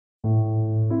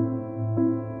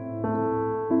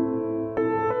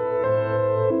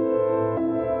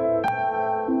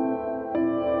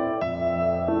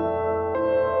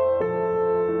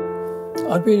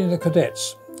I'd been in the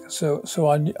cadets, so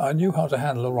I knew how to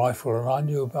handle a rifle, and I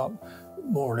knew about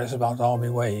more or less about army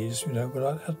ways, you know, but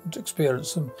I hadn't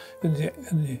experienced them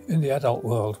in the adult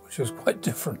world, which was quite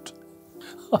different.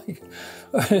 Like,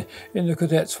 in the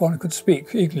cadets, one could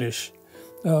speak English.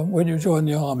 When you joined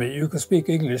the army, you could speak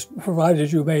English,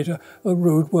 provided you made a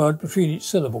rude word between each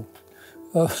syllable.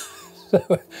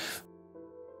 So,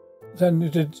 then you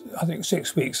did, I think,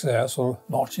 6 weeks there, sort of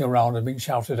marching around and being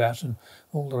shouted at and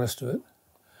all the rest of it,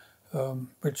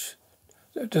 which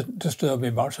didn't disturb me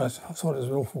much. I thought it was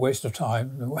an awful waste of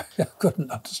time. I couldn't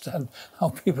understand how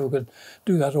people could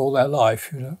do that all their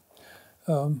life, you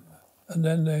know. And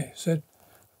then they said,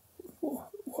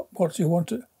 what do you want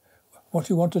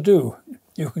to do?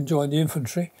 You can join the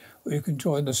infantry, or you can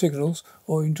join the signals,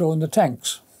 or you can join the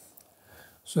tanks.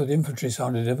 So the infantry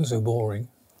sounded ever so boring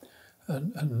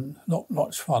and not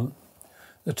much fun.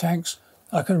 The tanks,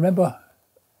 I can remember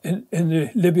in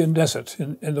the Libyan desert,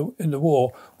 in the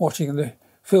war, watching the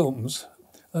films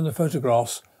and the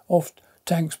photographs of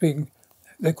tanks being,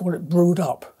 they call it brewed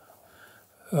up.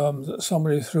 That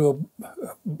somebody threw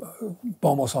a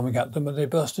bomb or something at them and they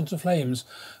burst into flames,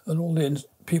 and all the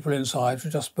people inside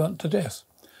were just burnt to death.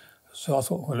 So I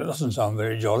thought, well, it doesn't sound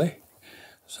very jolly.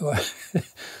 So,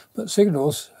 but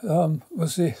signals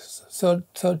was the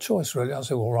third choice, really. I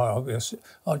said, well, right, obviously,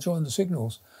 I'll join the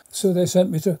signals. So they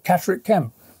sent me to Catterick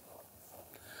camp,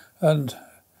 and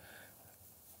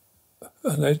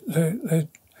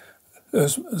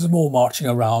there's more marching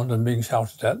around and being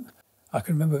shouted at. I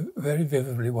can remember very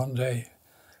vividly one day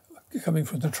coming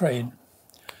from the train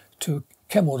to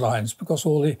Kemmel lines, because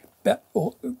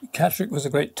Catterick was a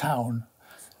great town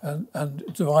and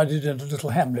divided into little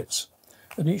hamlets,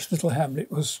 and each little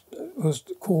hamlet was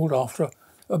called after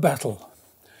a battle,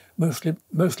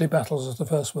 mostly battles of the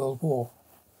First World War.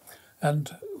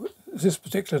 And this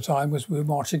particular time we were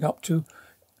marching up to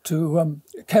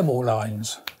Kemmel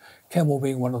lines, Kemmel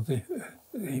being one of the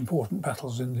important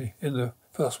battles in the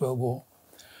First World War,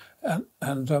 and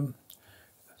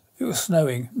it was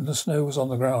snowing, and the snow was on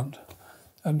the ground,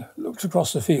 and looked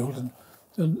across the field,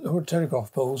 and there were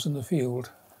telegraph poles in the field,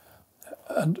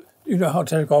 and you know how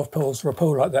telegraph poles are a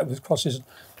pole like that with crosses.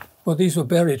 Well, these were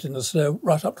buried in the snow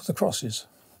right up to the crosses.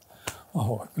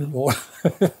 Oh, good Lord!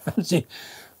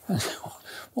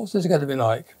 What's this going to be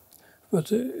like?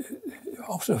 But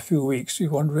after a few weeks,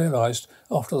 one realised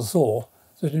after the thaw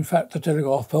that in fact the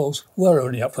telegraph poles were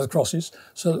only up to the crosses,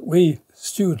 so that we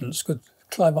students could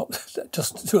climb up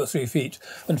just 2 or 3 feet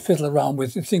and fiddle around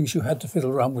with the things you had to fiddle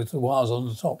around with, the wires on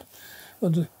the top.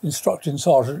 And the instructing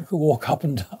sergeant could walk up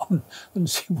and down and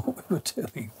see what we were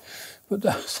doing. But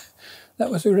that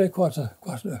was really quite a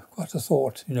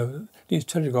thought. You know, these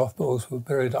telegraph poles were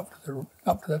buried up to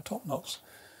their top knots.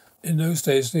 In those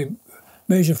days, the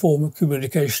major form of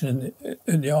communication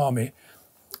in the army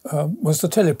was the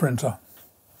teleprinter.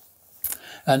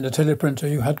 And the teleprinter,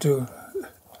 you had to,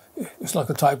 it's like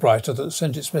a typewriter that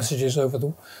sent its messages over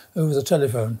the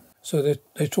telephone. So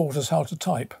they taught us how to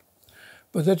type.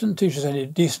 But they didn't teach us any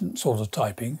decent sort of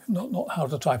typing, not how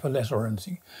to type a letter or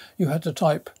anything. You had to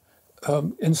type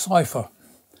in cipher,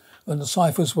 and the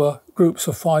ciphers were groups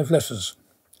of 5 letters.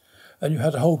 And you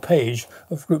had a whole page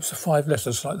of groups of 5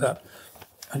 letters like that.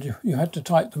 And you had to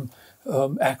type them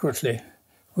accurately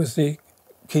with the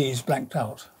keys blanked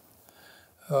out.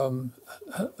 And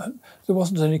there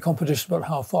wasn't any competition about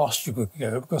how fast you could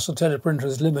go, because the teleprinter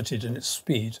is limited in its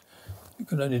speed. You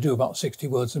can only do about 60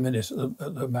 words a minute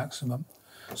at the maximum.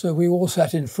 So we all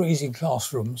sat in freezing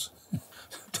classrooms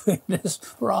doing this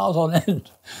for hours on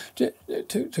end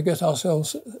to get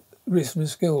ourselves reasonably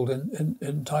skilled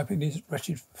in typing these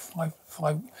wretched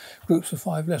five groups of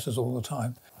 5 letters all the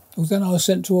time. Well, then I was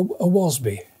sent to a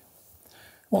WASB.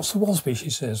 What's the WASB, she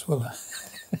says? Well,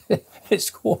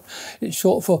 it's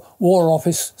short for War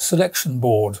Office Selection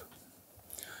Board.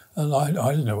 And I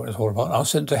didn't know what it was all about. I was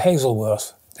sent to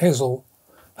Hazelhurst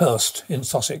in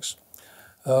Sussex.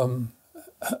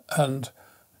 And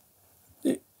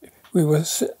we were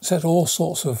set all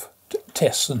sorts of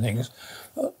tests and things.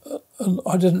 And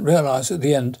I didn't realise at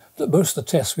the end that most of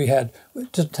the tests we had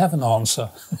didn't have an answer.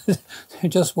 They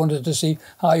just wanted to see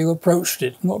how you approached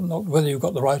it, not whether you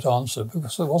got the right answer,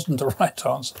 because there wasn't a right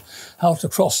answer. How to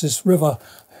cross this river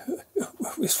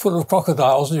is full of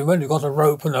crocodiles, and you've only got a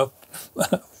rope and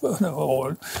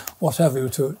or what have you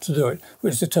to do it,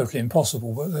 which is totally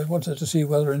impossible. But they wanted to see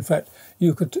whether, in fact,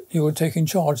 you were taking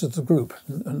charge of the group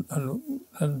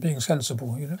and being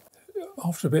sensible. You know,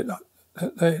 after a bit,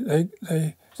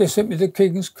 they sent me the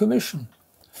King's Commission,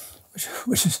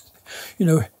 which is, you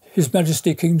know, His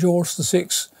Majesty King George VI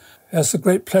has the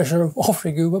great pleasure of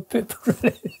offering you a pip.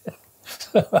 Really.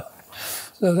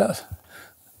 So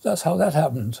that's how that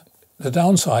happened. The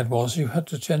downside was you had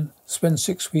to spend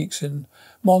 6 weeks in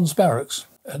Mons Barracks,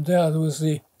 and there was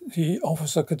the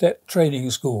officer cadet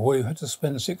training school where you had to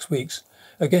spend 6 weeks,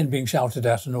 again being shouted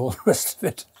at and all the rest of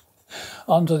it,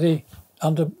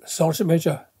 under Sergeant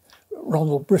Major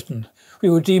Ronald Britton. We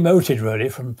were demoted really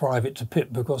from private to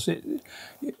pip because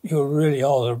you really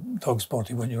are the dog's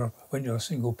body when you're a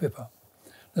single pipper,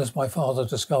 as my father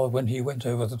discovered when he went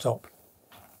over the top.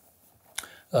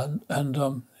 And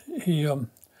he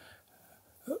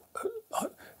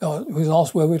was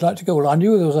asked where we'd like to go. Well, I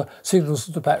knew there was a signals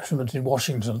detachment in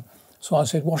Washington, so I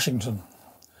said Washington.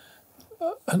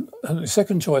 And the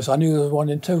second choice, I knew there was one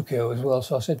in Tokyo as well,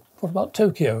 so I said, what about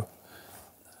Tokyo?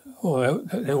 Well,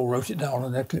 they all wrote it down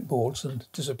on their clipboards and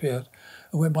disappeared.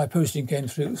 And when my posting came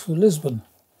through, it was for Lisbon.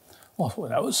 Well, I thought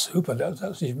that was super. That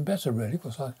was even better, really,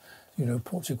 because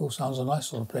Portugal sounds a nice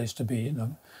sort of place to be,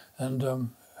 And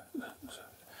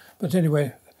but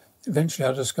anyway, eventually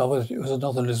I discovered it was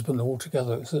another Lisbon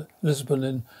altogether. It was a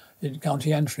Lisbon in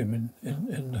County Antrim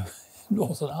in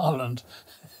Northern Ireland.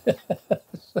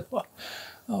 So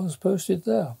I was posted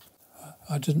there.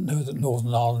 I didn't know that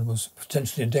Northern Ireland was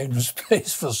potentially a dangerous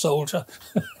place for a soldier.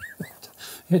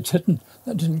 That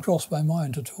didn't cross my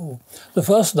mind at all. The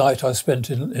first night I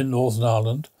spent in Northern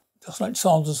Ireland, just like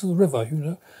Sounds of the River,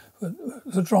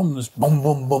 the drums, boom,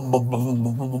 boom, boom, boom, boom,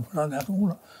 boom, boom, and that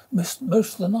all most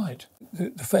of the night.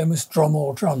 The famous drum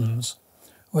or drums,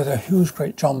 where they're huge,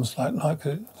 great drums like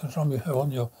the drum you have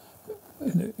on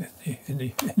in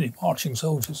the marching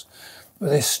soldiers, where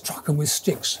they struck them with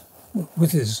sticks,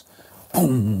 withers,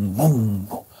 boom, boom,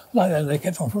 boom. Like that, they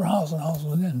kept on for hours and hours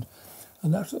on end.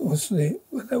 And that was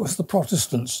the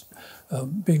Protestants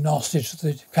being nasty to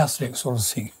the Catholics sort of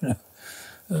thing,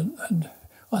 And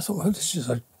I thought, well, this is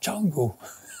a jungle.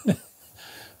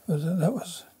 But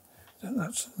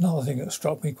that's another thing that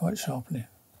struck me quite sharply.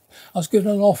 I was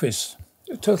given an office,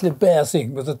 a totally bare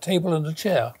thing with a table and a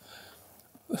chair.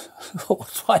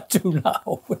 What do I do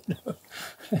now?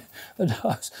 And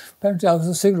apparently I was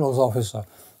a signals officer.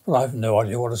 Well, I have no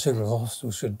idea what a signals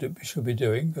officer should be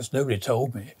doing because nobody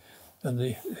told me. And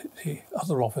the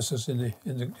other officers in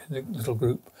the little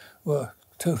group were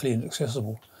totally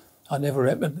inaccessible. I never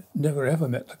ever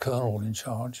met the colonel in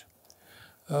charge.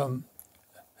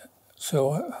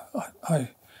 So I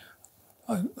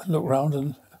looked round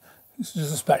and the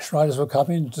dispatch riders were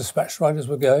coming, the dispatch riders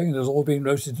were going, and it was all being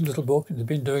noted in a little book, and they'd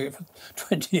been doing it for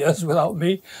 20 years without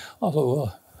me. I thought,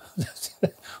 well,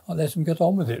 I'll let them get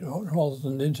on with it rather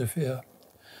than interfere.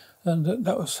 And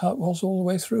that was how it was all the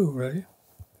way through, really.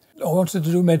 I wanted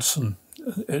to do medicine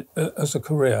as a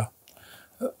career,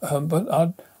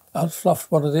 but I'd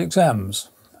fluffed one of the exams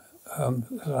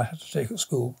that I had to take at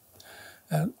school,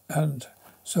 and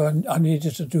so I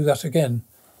needed to do that again.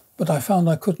 But I found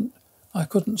I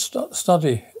couldn't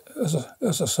study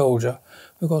as a soldier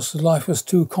because the life was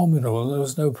too communal and there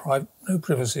was no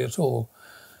privacy at all,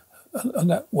 and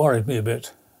that worried me a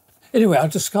bit. Anyway, I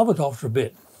discovered after a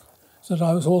bit that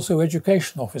I was also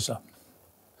education officer.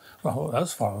 Well,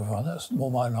 that's fun. That's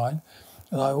more my line.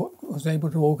 And I was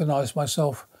able to organise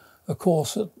myself a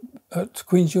course at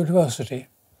Queen's University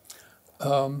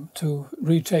to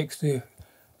retake the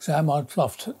exam I'd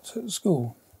fluffed at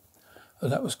school.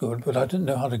 And that was good, but I didn't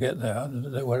know how to get there. I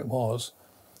didn't know where it was.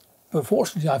 But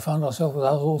fortunately, I found myself that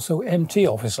I was also MT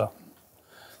officer,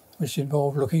 which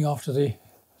involved looking after the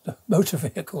motor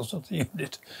vehicles of the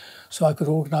unit. So I could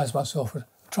organise myself with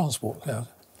transport there.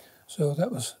 So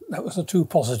that was the two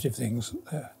positive things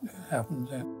that happened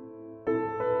there.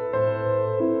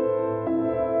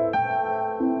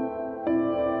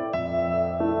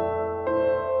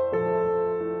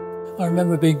 I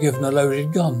remember being given a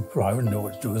loaded gun. Well, I wouldn't know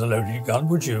what to do with a loaded gun,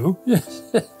 would you? Yes.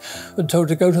 And told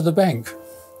to go to the bank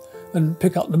and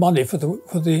pick up the money for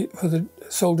the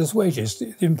soldiers' wages,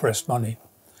 the imprest money.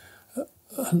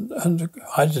 And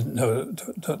I didn't know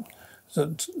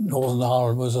that Northern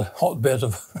Ireland was a hotbed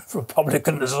of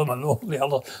republicanism and all the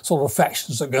other sort of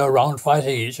factions that go around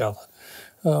fighting each other.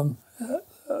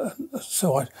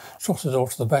 So I trotted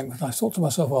off to the bank, and I thought to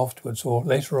myself afterwards, or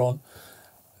later on,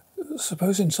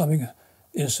 supposing something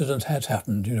incident had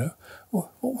happened,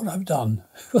 what would I have done?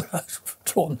 Would I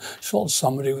have shot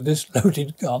somebody with this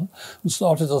loaded gun and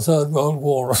started the Third World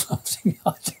War or something?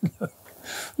 I don't know.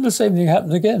 And the same thing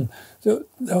happened again. There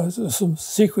was some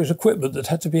secret equipment that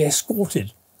had to be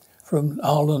escorted from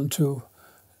Ireland to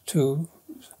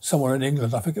somewhere in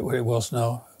England. I forget where it was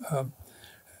now.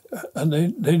 And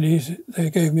they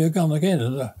gave me a gun again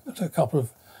and a couple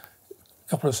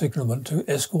of signalmen to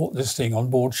escort this thing on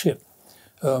board ship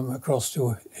across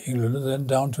to England and then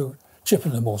down to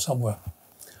Chippenham or somewhere.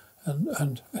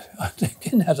 and I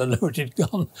again had a loaded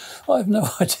gun. I have no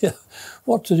idea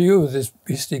what to do with this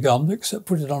beastly gun except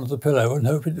put it under the pillow and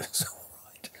hope it was all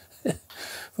right.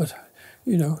 But,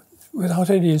 you know, without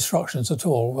any instructions at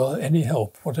all, well, any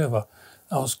help, whatever,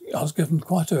 I was given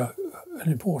quite an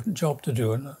important job to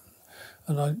do, and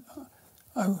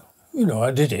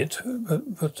I did it.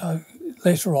 But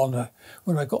later on,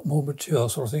 when I got more mature,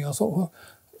 sort of thing, I thought, well,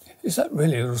 is that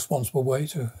really a responsible way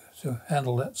to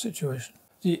handle that situation?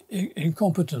 The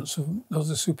incompetence of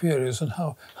the superiors and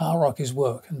how hierarchies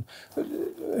work. And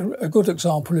a good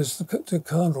example is the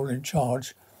colonel in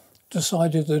charge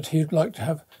decided that he'd like to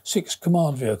have 6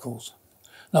 command vehicles.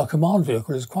 Now, a command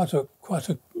vehicle is quite a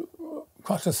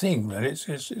thing, really.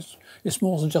 It's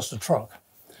more than just a truck.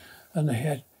 And they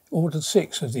had ordered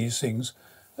 6 of these things.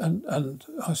 And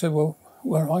I said, well,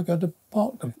 where am I going to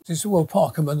park them? He said, well,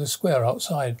 park them in the square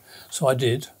outside. So I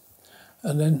did.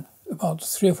 And then about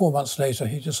 3 or 4 months later,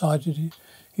 he decided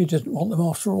he didn't want them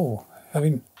after all,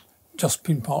 having just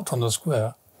been parked on the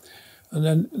square.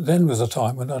 And then was a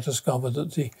time when I discovered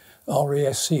that the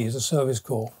RASC, the Service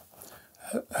Corps,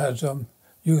 had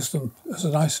used them as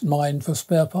a nice mine for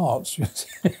spare parts.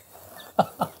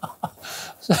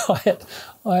 So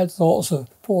I had thoughts of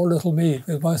poor little me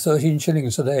with my 13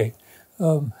 shillings a day,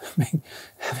 having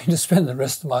to spend the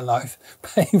rest of my life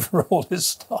paying for all this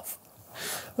stuff.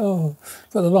 Oh,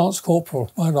 but my Lance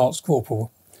Corporal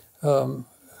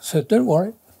said, don't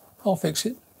worry, I'll fix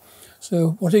it.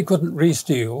 So what he couldn't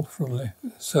re-steal from the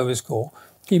Service Corps,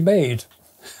 he made.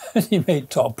 He made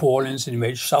tarpaulins, he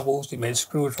made shovels, he made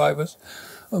screwdrivers.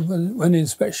 And when the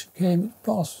inspection came, it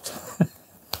passed.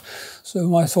 So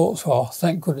my thoughts are,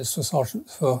 thank goodness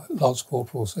for Lance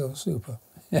Corporals, they were super.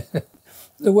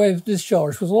 The way of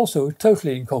discharge was also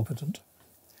totally incompetent.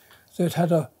 So it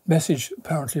had a message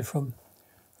apparently from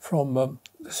the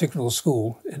signal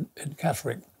school in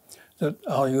Catterick that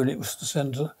our unit was to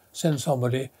send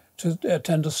somebody to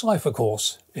attend a cipher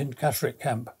course in Catterick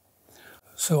camp.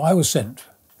 So I was sent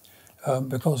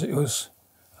because it was,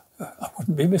 I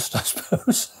wouldn't be missed, I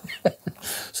suppose.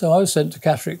 So I was sent to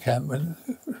Catterick camp, a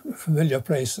familiar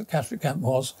place that Catterick camp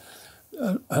was,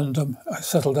 and I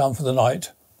settled down for the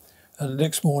night. And the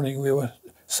next morning we were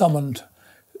summoned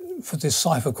for this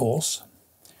cipher course,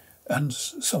 and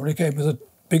somebody came with a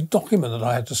big document that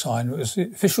I had to sign. It was the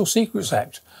Official Secrets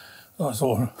Act. And I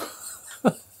thought,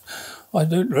 I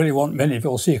don't really want many of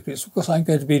your secrets because I'm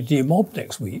going to be demobbed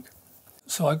next week.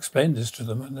 So I explained this to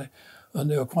them, and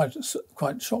they were quite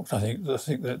shocked, I think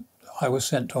that I was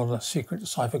sent on a secret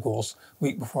cipher course a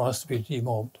week before I was to be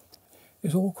demobbed.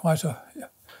 It's all quite an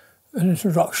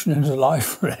introduction into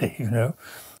life, really, you know.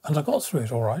 And I got through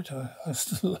it all right. I was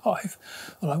still alive,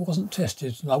 and I wasn't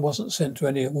tested, and I wasn't sent to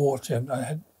any war attempt.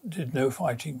 I did no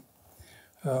fighting,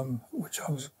 which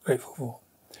I was grateful for.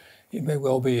 It may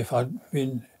well be if I'd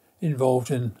been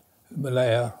involved in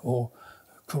Malaya or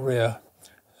Korea.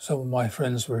 Some of my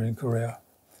friends were in Korea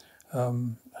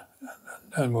and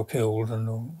were killed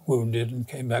and wounded and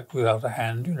came back without a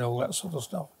hand, you know, all that sort of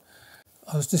stuff.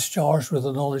 I was discharged with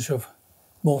a knowledge of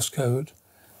Morse code,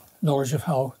 knowledge of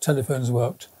how telephones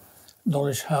worked,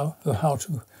 knowledge of how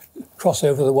to cross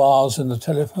over the wires in the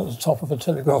at the top of a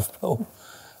telegraph pole,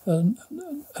 and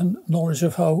knowledge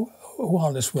of how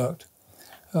wireless worked,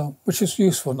 which is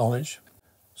useful knowledge.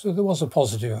 So there was a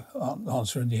positive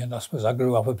answer in the end. I suppose I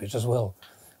grew up a bit as well,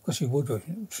 because you would,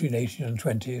 between 18 and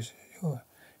 20,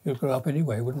 you'd grow up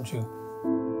anyway, wouldn't you?